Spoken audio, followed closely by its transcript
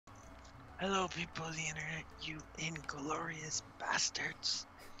Hello, people of the internet, you inglorious bastards.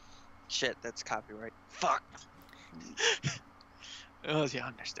 Shit, that's copyright. Fuck. Oh, you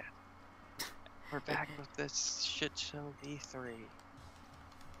understand. We're back with this shit show V3.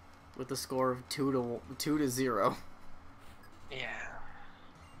 With the score of 2-0. Yeah.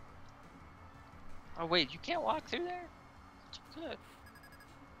 Oh wait, you can't walk through there? Good.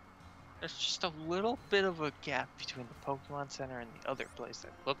 There's just a little bit of a gap between the Pokemon Center and the other place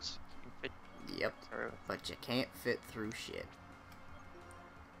that looks you can fit Yep. through. But you can't fit through shit.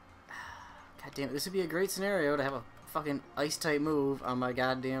 God damn it, this would be a great scenario to have a fucking ice-type move on my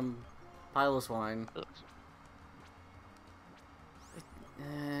goddamn Piloswine.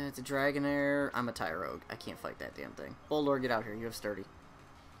 It's a Dragonair. I'm a Tyrogue. I can't fight that damn thing. Bulldor, get out here. You have Sturdy.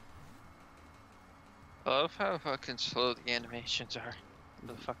 I love how fucking slow the animations are for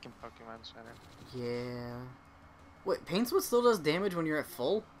the fucking Pokemon Center. Yeah. Wait, Pain Split still does damage when you're at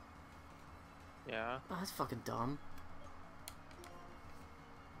full? Yeah. Oh, that's fucking dumb.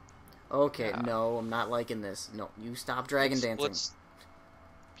 Okay, Yeah. no, I'm not liking this. No, you stop Dragon Dancing.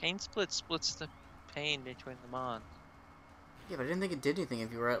 Pain Split splits the pain between the mons. Yeah, but I didn't think it did anything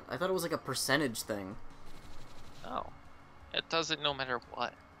if you were at... I thought it was like a percentage thing. No. It doesn't no matter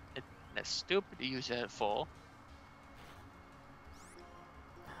what. It's stupid to use it at full.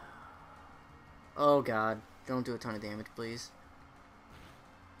 Oh god, don't do a ton of damage, please.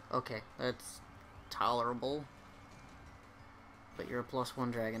 Okay, that's tolerable. But you're a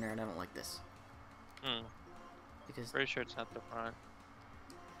 +1 Dragonair and I don't like this. Hmm. Because... Pretty sure it's not the front.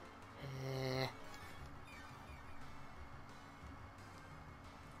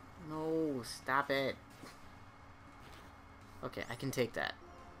 No, stop it. Okay, I can take that.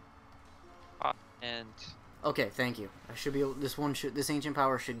 And Okay, thank you. I should be able, this ancient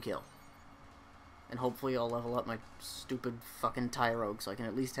power should kill. And hopefully I'll level up my stupid fucking Tyrogue so I can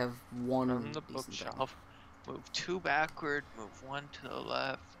at least have one on the decent bookshelf, move 2 backward, move 1 to the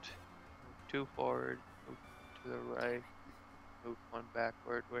left, move 2 forward, move to the right, move 1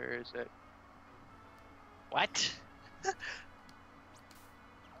 backward. Where is it? What?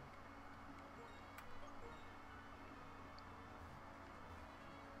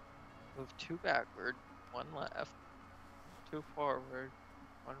 Move 2 backward, 1 left, 2 forward,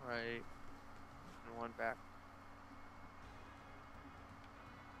 1 right, and 1 back.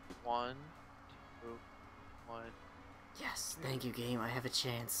 1, 2, 1. Yes, thank you, game. I have a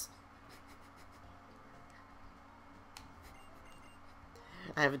chance.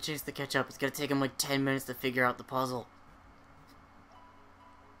 I have a chance to catch up. It's gonna take him like 10 minutes to figure out the puzzle.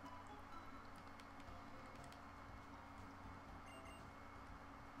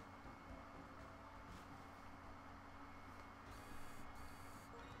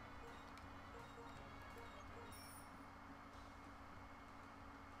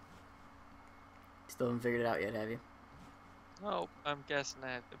 Still haven't figured it out yet, have you? No, I'm guessing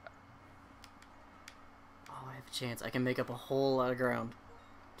I have to back. Oh, I have a chance. I can make up a whole lot of ground.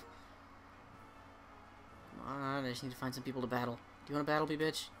 Come on, I just need to find some people to battle. Do you want to battle me,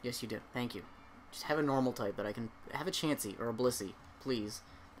 bitch? Yes, you do. Thank you. Just have a normal type that I can... Have a Chansey or a Blissey, please.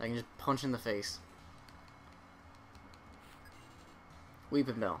 That I can just punch in the face.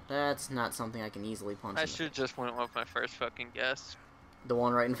 Weeping Bell. That's not something I can easily punch I in the should face. just went with my first fucking guess. The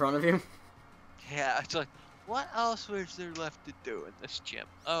one right in front of you? Yeah, it's like, what else was there left to do in this gym?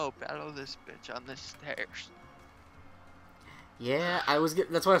 Oh, battle this bitch on the stairs. Yeah,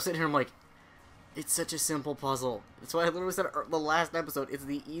 that's why I was sitting here, I'm like, it's such a simple puzzle. That's why I literally said the last episode, it's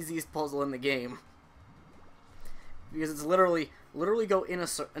the easiest puzzle in the game. Because it's literally go in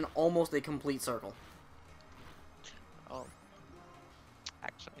in almost a complete circle. Oh.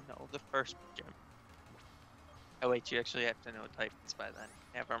 Actually, no, the first gym. Oh wait, you actually have to know types by then.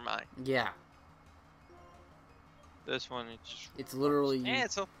 Never mind. Yeah. This one, it's literally...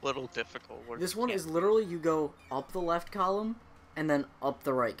 it's a little difficult. This one is literally you go up the left column, and then up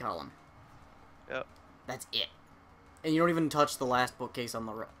the right column. Yep. That's it. And you don't even touch the last bookcase on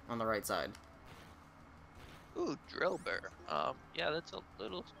the right side. Ooh, Drillbur. Yeah, that's a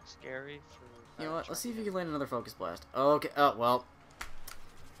little scary for... You know what? Let's see if you can land another Focus Blast. Okay, oh, well.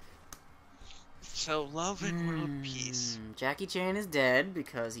 So, love and world peace. Jackie Chan is dead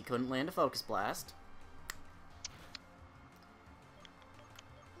because he couldn't land a Focus Blast.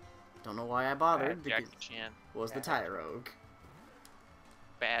 Don't know why I bothered, Bad because Jackie Chan. was the Tyrogue.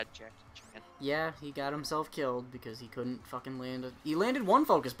 Bad Jackie Chan. Yeah, he got himself killed because he couldn't fucking land a... He landed one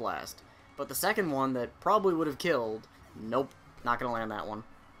Focus Blast, but the second one that probably would have killed, nope, not gonna land that one.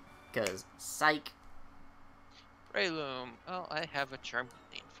 Because, psych. Breloom. Oh, I have a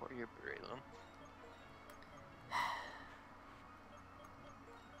Charmeleon for you, Breloom.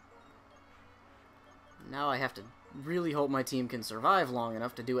 Now I have to really hope my team can survive long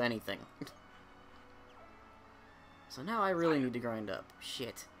enough to do anything. So now I really need to grind up.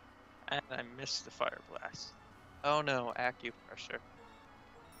 Shit. And I missed the Fire Blast. Oh no, Acupressure.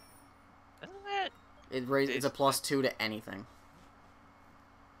 Isn't that? It's a +2 to anything.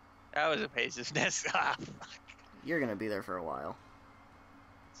 That was evasiveness. Ah, fuck. You're gonna be there for a while.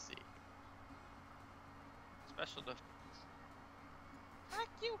 Let's see. Special defense. Fuck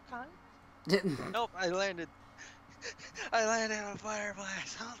you, cunt. Nope, I landed. I landed on a Fire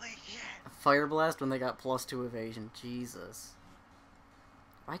Blast. Holy shit. Fire Blast when they got +2 evasion. Jesus.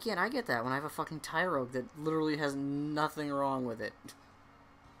 Why can't I get that when I have a fucking Tyrogue that literally has nothing wrong with it?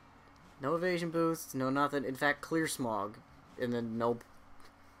 No evasion boosts, no nothing. In fact, clear smog. And then nope.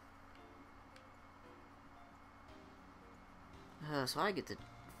 So I get to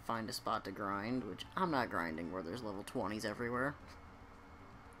find a spot to grind, which I'm not grinding where there's level 20s everywhere.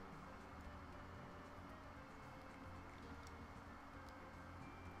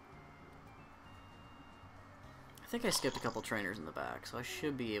 I think I skipped a couple trainers in the back, so I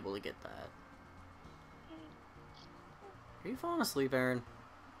should be able to get that. Are you falling asleep, Aaron?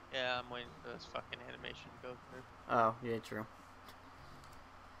 Yeah, I'm waiting for this fucking animation to go through. Oh, yeah, true.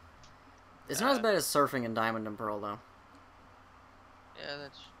 It's not as bad as surfing in Diamond and Pearl, though. Yeah,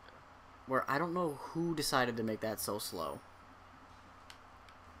 that's true. Where I don't know who decided to make that so slow.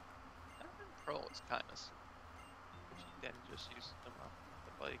 Diamond and Pearl is kind of slow. But you then just use them up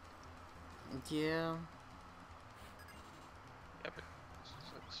the bike. Yeah. Yeah, but it's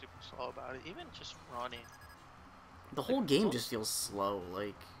just like super slow about it. Even just running. The whole game just feels slow,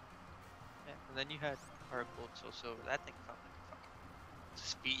 like... Yeah, and then you had Particle So Silver. That thing felt like a fucking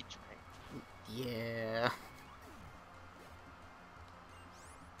speed train. Yeah.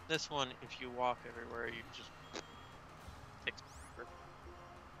 This one, if you walk everywhere, you just takes forever.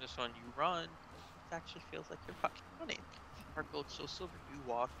 This one, you run, it actually feels like you're fucking running. Particle So Silver, you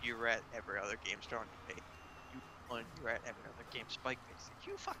walk, you're at every other game store on your page. You run, you're at every other game Spike base.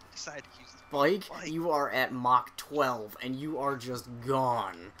 You fucking decide to use the Spike, you are at Mach 12, and you are just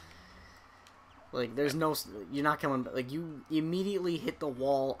gone. Like, there's no... You're not coming... Like, you immediately hit the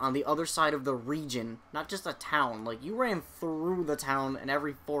wall on the other side of the region. Not just a town. Like, you ran through the town and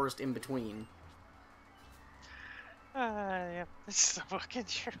every forest in between. Yeah, that's so fucking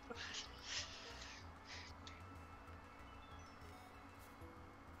true.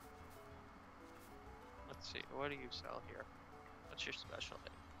 Let's see, what do you sell here? What's your specialty?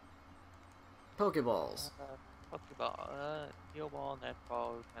 Pokeballs. Pokeball, Heal Ball,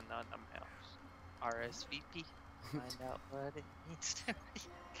 Netball, and non-males. RSVP. Find out what it means to me.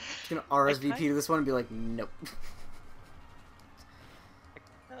 Just gonna RSVP to this one and be like, nope.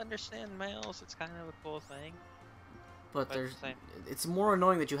 I understand males, it's kind of a cool thing. But there's... It's more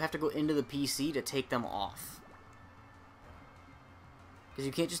annoying that you have to go into the PC to take them off. Because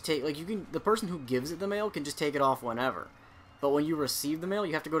you can't just take... Like, you can... The person who gives it the mail can just take it off whenever. But when you receive the mail,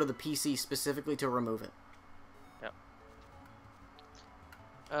 you have to go to the PC specifically to remove it. Yep.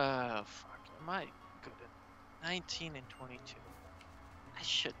 Oh, fuck. Am I good at 19 and 22? I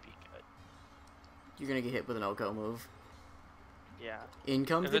should be good. You're gonna get hit with an Oko move. Yeah. In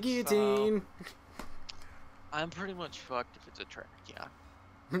comes the guillotine! I'm pretty much fucked if it's a Tracheon.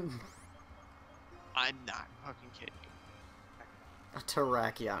 I'm not fucking kidding you. A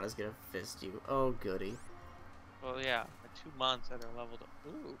Terrakion is gonna fist you. Oh, goody. Well, yeah. The 2 months that are leveled up.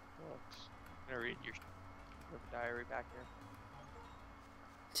 Ooh, books. I'm gonna read your diary back here.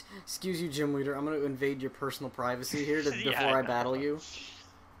 Excuse you, gym leader. I'm gonna invade your personal privacy here before I battle you.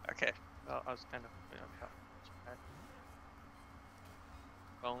 Okay. Well, I was kind of...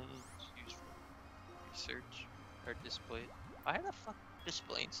 Bones used for research or display. Why the fuck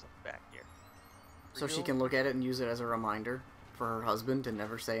displaying stuff back here? So she can look at it and use it as a reminder for her husband to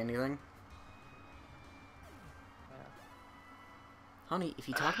never say anything. Yeah. Honey, if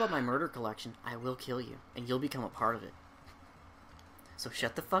you talk about my murder collection, I will kill you, and you'll become a part of it. So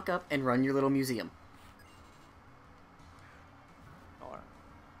shut the fuck up and run your little museum.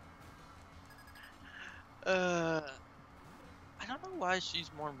 I don't know why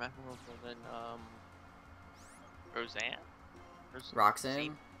she's more memorable than Roxanne?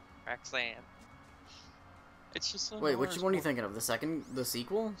 Roxanne. It's just wait, which one are you thinking of? The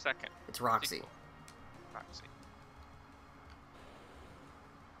sequel? Second. It's Roxy. Sequel. Roxy.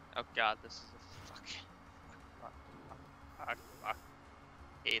 Oh god, this is a fucking fuck.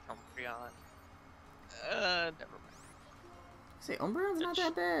 Hate Umbreon. Never mind. Say, Umbreon's not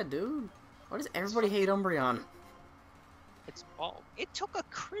that bad, dude. Why does everybody hate Umbreon? It's bald. It took a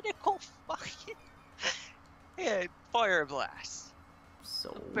critical fucking Fire Blast. So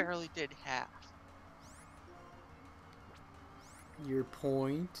it barely did half. Your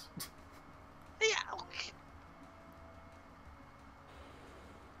point? Yeah. Okay.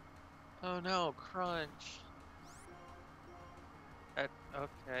 Oh no, crunch.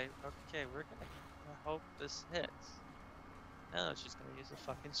 Okay, we're gonna hope this hits. No, she's gonna use a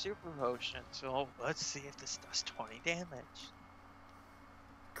fucking super potion. So let's see if this does 20 damage.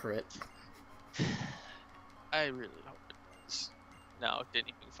 Crit. I really hope it does. No, it didn't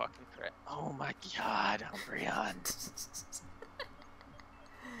even fucking crit. Oh my god, Umbreon.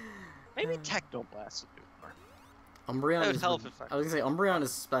 Maybe Technoblast will do more. Umbreon That is. would help if I was gonna say Umbreon is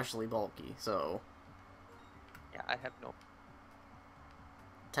especially bulky, so. Yeah, I have no.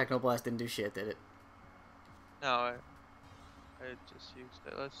 Technoblast didn't do shit, did it? No, I just used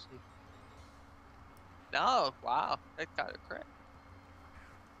it. Let's see. No, wow, that got a crit.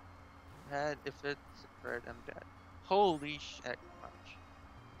 If it's a crit, I'm dead. Holy shit,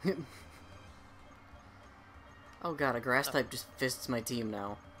 crunch. Oh god, a grass type just fists my team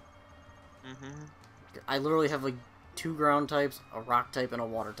now. Mm-hmm. I literally have like 2 ground types, a rock type, and a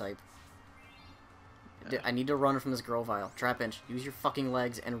water type. Yeah. I need to run from this Grovyle. Trapinch, use your fucking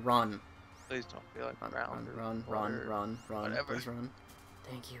legs and run. Please don't feel like Run, run, whatever. Please run.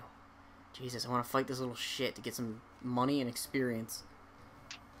 Thank you. Jesus, I want to fight this little shit to get some money and experience.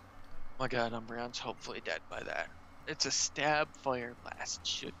 Oh my god, Umbreon's hopefully dead by that. It's a stab fire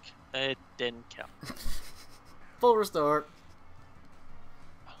blast. It didn't kill. Full restore.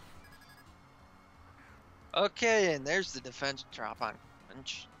 Okay, and there's the defense drop on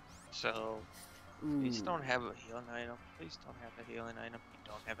Crunch. So, please Ooh. don't have a healing item. Please don't have a healing item. You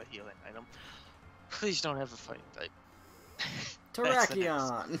don't have a healing item. Please don't have a fighting type.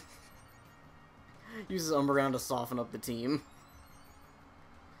 Terrakion! Uses Umbreon to soften up the team.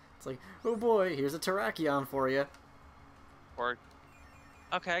 It's like, oh boy, here's a Terrakion for you. Or,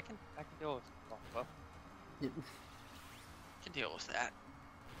 okay, I can deal with Bulba. Can deal with that.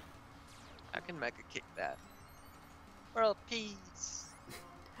 I can Mega Kick that. World peace.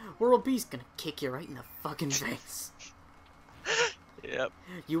 World Peace gonna kick you right in the fucking face. Yep.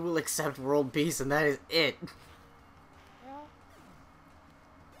 You will accept World Peace, and that is it. Yeah.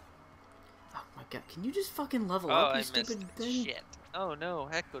 Oh my god, can you just fucking level Oh, up, I you stupid missed thing? shit. Oh no,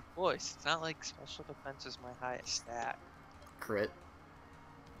 heck good voice. It's not like special defense is my highest stat. Crit.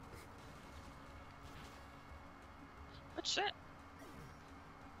 What shit?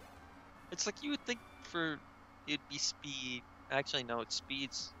 It's like you would think it'd be speed. Actually, no, it's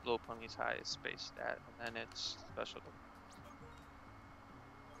speed's low pony's highest space stat, and then it's special defense.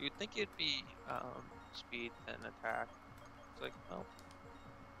 You'd think it'd be speed and attack. It's like, no.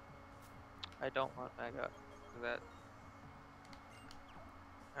 I don't want Mega for that.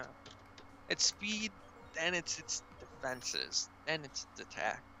 It's speed, then it's its defenses, then it's its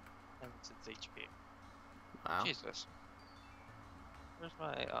attack, then it's its HP. Wow. Jesus. Where's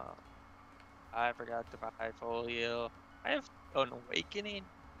my, I forgot to buy folio. I have an awakening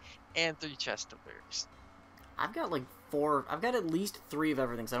and 3 chest of berries. I've got like 4, I've got at least 3 of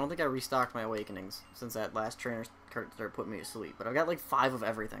everything, so I don't think I restocked my awakenings since that last trainer started putting me to sleep, but I've got like 5 of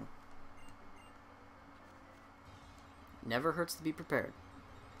everything. Never hurts to be prepared.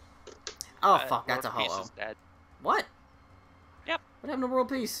 Oh fuck, that's a World Peace hollow. is dead. What? Yep. What happened to World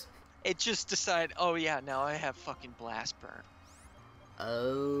Peace? It just decided, oh yeah, now I have fucking Blast Burn.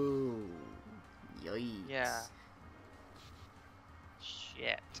 Oh. Yikes. Yeah.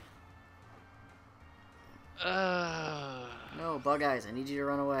 Shit. No, Bug Eyes, I need you to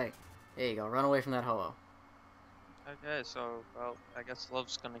run away. There you go, run away from that Ho-Oh. Okay, so, well, I guess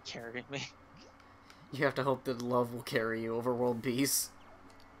Love's gonna carry me. You have to hope that love will carry you over World Peace.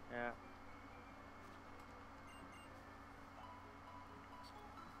 Yeah.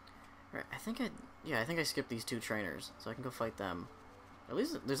 Right, I think I skipped these 2 trainers, so I can go fight them. At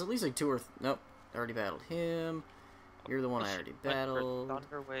least, there's at least like 2 or... Nope, I already battled him. You're the one I already battled.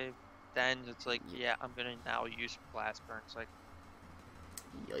 Thunder Wave, then it's like, yeah, I'm gonna now use Blast Burn. It's like,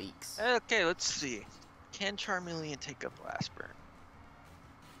 Yikes. okay, let's see. Can Charmeleon take a Blast Burn?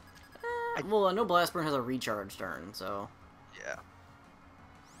 Well, I know Blast Burn has a recharge turn, so... Yeah.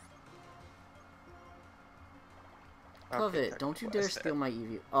 Covet, don't you dare steal my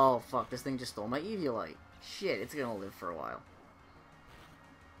Eevee... Oh, fuck, this thing just stole my Eviolite. Shit, it's gonna live for a while.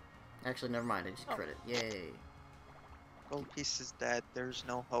 Actually, never mind, I just crit it. Yay. Gold Piece is dead. There's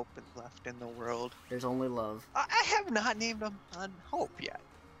no hope left in the world. There's only love. I have not named him on Hope yet.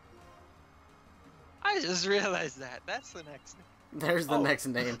 I just realized that. That's the next name. There's the next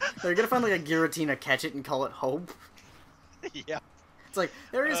name. They're gonna find like a Giratina, catch it, and call it Hope. Yeah. It's like,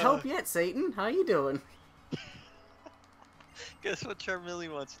 there is hope yet, Satan. How you doing? Guess what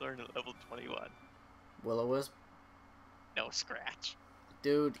Charmeleon wants to learn at level 21? Will-O-Wisp. No scratch.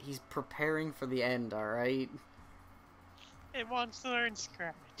 Dude, he's preparing for the end, alright? It wants to learn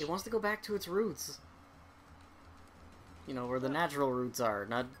scratch. It wants to go back to its roots. You know, where the natural roots are,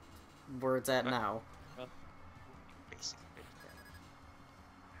 not where it's at now. Well, basic.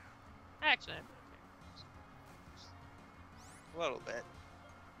 Actually, a little bit.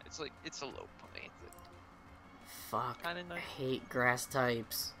 It's like, it's a low point. Fuck. Kinda nice. I hate grass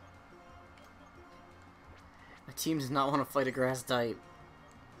types. My team does not want to fight a grass type.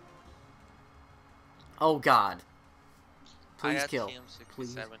 Oh god. Please kill.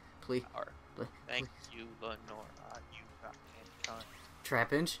 Please. Please. Thank you, Lenora. You got me.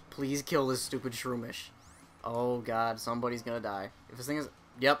 Trapinch, please kill this stupid Shroomish. Oh god, somebody's gonna die. If this thing is...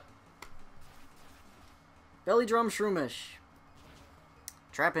 Yep. Belly Drum Shroomish.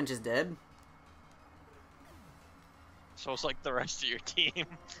 Trapinch is dead. So it's like the rest of your team.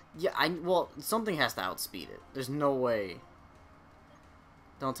 Yeah, well, something has to outspeed it. There's no way.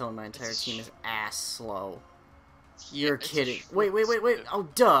 Don't tell me my entire team is ass slow. You're kidding. Wait. Oh,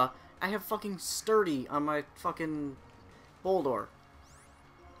 duh. I have fucking Sturdy on my fucking Boldor.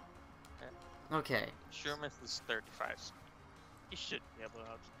 Okay. Sherman is 35 speed. He should be able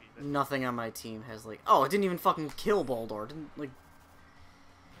to outspeed it. Nothing on my team has, like... Oh, it didn't even fucking kill Boldor.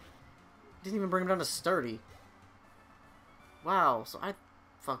 Didn't even bring him down to Sturdy. Wow, so I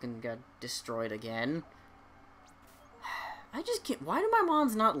fucking got destroyed again. I just can't... Why do my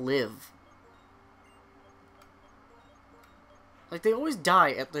mons not live? Like, they always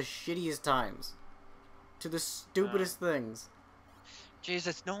die at the shittiest times. To the stupidest things.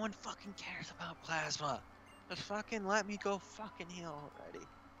 Jesus, no one fucking cares about plasma. Just fucking let me go fucking heal already.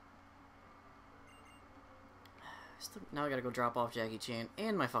 Now I gotta go drop off Jackie Chan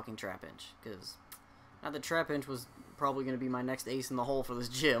and my fucking Trapinch, because now the Trapinch was probably gonna be my next ace in the hole for this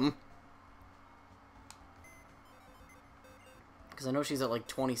gym. Because I know she's at like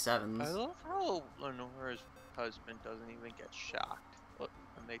 27s. I love how Lenora's husband doesn't even get shocked when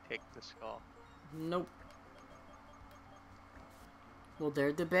they take the skull. Nope. Well,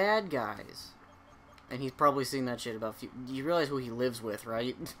 they're the bad guys. And he's probably seen that shit about... You realize who he lives with,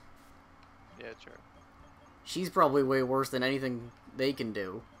 right? Yeah, sure. She's probably way worse than anything they can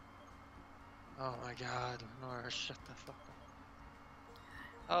do. Oh my god, Lenora, shut the fuck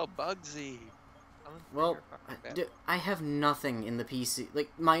up. Oh, Bugsy. Well, I have nothing in the PC.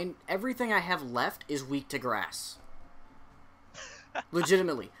 Like, everything I have left is weak to grass.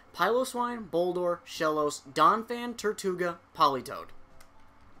 Legitimately. Piloswine, Boldor, Shellos, Donphan, Tortuga, Politoed.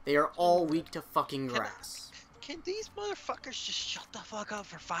 They are all weak to fucking grass. Can these motherfuckers just shut the fuck up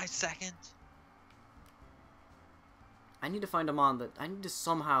for 5 seconds? I need to find a mon that... I need to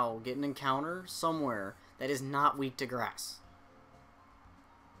somehow get an encounter somewhere that is not weak to grass.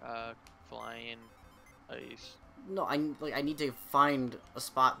 Flying ice. No, I need to find a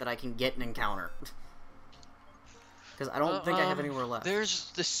spot that I can get an encounter. Because I don't think I have anywhere left.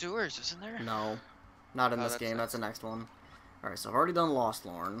 There's the sewers, isn't there? No. Not in this game, that's the next one. Alright, so I've already done Lost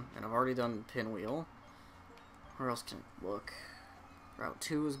Lorn, and I've already done Pinwheel. Where else can I look? Route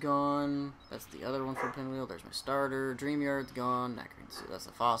 2 is gone. That's the other one for Pinwheel. There's my starter. Dreamyard's gone. That's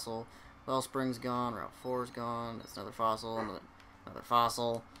a fossil. Wellspring's gone. Route 4 is gone. That's another fossil. Another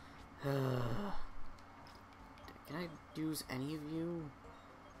fossil. Can I use any of you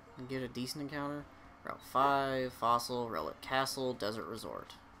and get a decent encounter? Route 5, Fossil, Relic Castle, Desert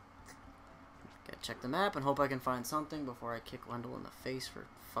Resort. Gotta check the map and hope I can find something before I kick Wendell in the face for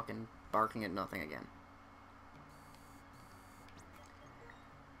fucking barking at nothing again.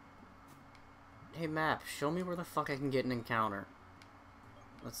 Hey map, show me where the fuck I can get an encounter.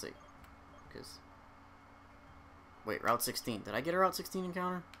 Let's see. Because... Wait, Route 16. Did I get a Route 16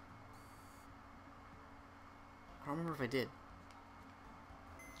 encounter? I don't remember if I did.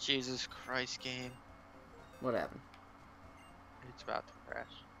 Jesus Christ, game. What happened? It's about to crash.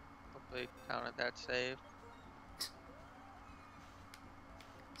 Hopefully counted that save.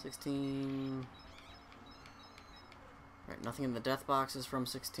 16. Right, nothing in the death boxes from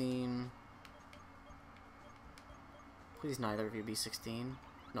 16. Please neither of you be 16.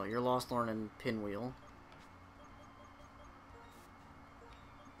 No, you're Lost Lorn and Pinwheel.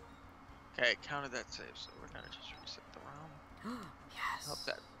 Okay, counted that save, so we're gonna just reset the round. Yes! Hope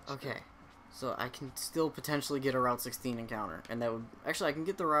that okay, so I can still potentially get a Route 16 encounter, and that would... Actually, I can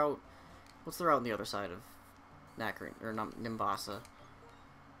get the route... What's the route on the other side of Nacrin, or Nimbasa?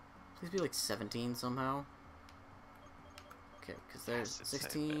 Please be like 17 somehow. Okay, because there's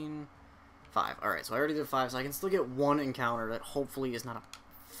 16... 5. Alright, so I already did 5, so I can still get one encounter that hopefully is not a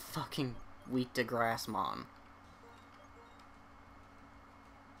fucking weak to grass mon.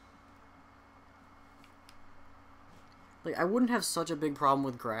 Like, I wouldn't have such a big problem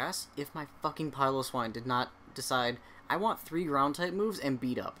with grass if my fucking Piloswine did not decide, I want 3 ground-type moves and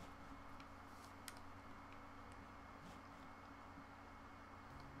beat up.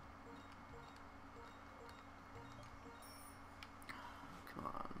 Come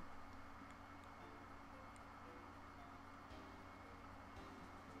on.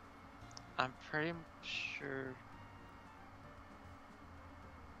 I'm pretty sure.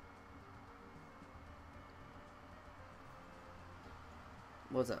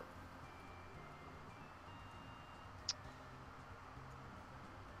 What's up?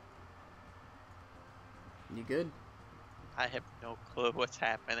 You good? I have no clue what's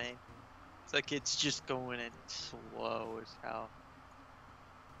happening. It's like it's just going in slow as hell.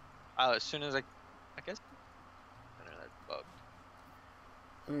 Oh, as soon as I guess internet's bugged.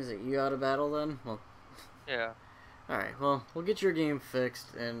 Is it you out of battle then? Well, Yeah. alright, well, we'll get your game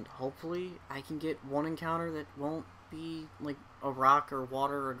fixed, and hopefully I can get one encounter that won't be, like, a rock or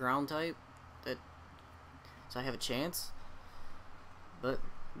water or ground type, so I have a chance. But,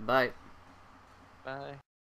 bye. Bye.